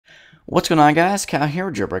What's going on, guys? Cal here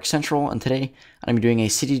with Jailbreak Central, and today I'm doing a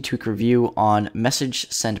Cydia tweak review on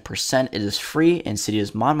message send percent. It is free in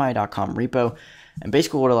Cydia's modmy.com repo, and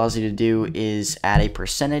basically what it allows you to do is add a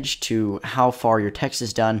percentage to how far your text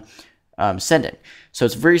is done sending. So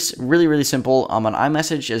it's really simple. On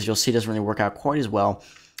iMessage, as you'll see, doesn't really work out quite as well.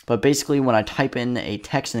 But basically, when I type in a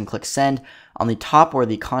text and click send, on the top where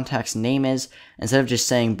the contact's name is, instead of just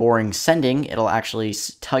saying boring sending, it'll actually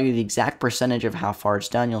tell you the exact percentage of how far it's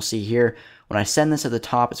done. You'll see here, when I send this at the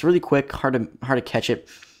top, it's really quick, hard to catch it,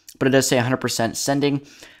 but it does say 100% sending.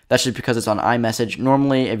 That's just because it's on iMessage.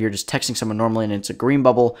 Normally, if you're just texting someone normally and it's a green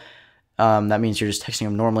bubble, that means you're just texting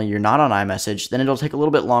them normally, you're not on iMessage, then it'll take a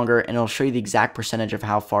little bit longer and it'll show you the exact percentage of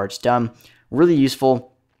how far it's done. Really useful,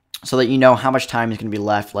 so that you know how much time is going to be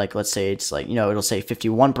left. Like, let's say it's like, it'll say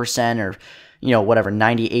 51% or, whatever,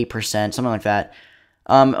 98%, something like that.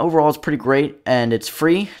 Overall, it's pretty great, and it's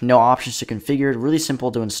free. No options to configure. Really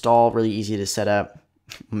simple to install, really easy to set up.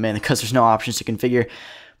 Man, because there's no options to configure.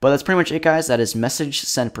 But that's pretty much it, guys. That is message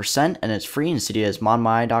send percent, and it's free in Cydia's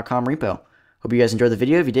modmy.com repo. Hope you guys enjoyed the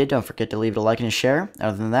video. If you did, don't forget to leave it a like and a share.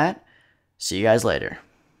 Other than that, see you guys later.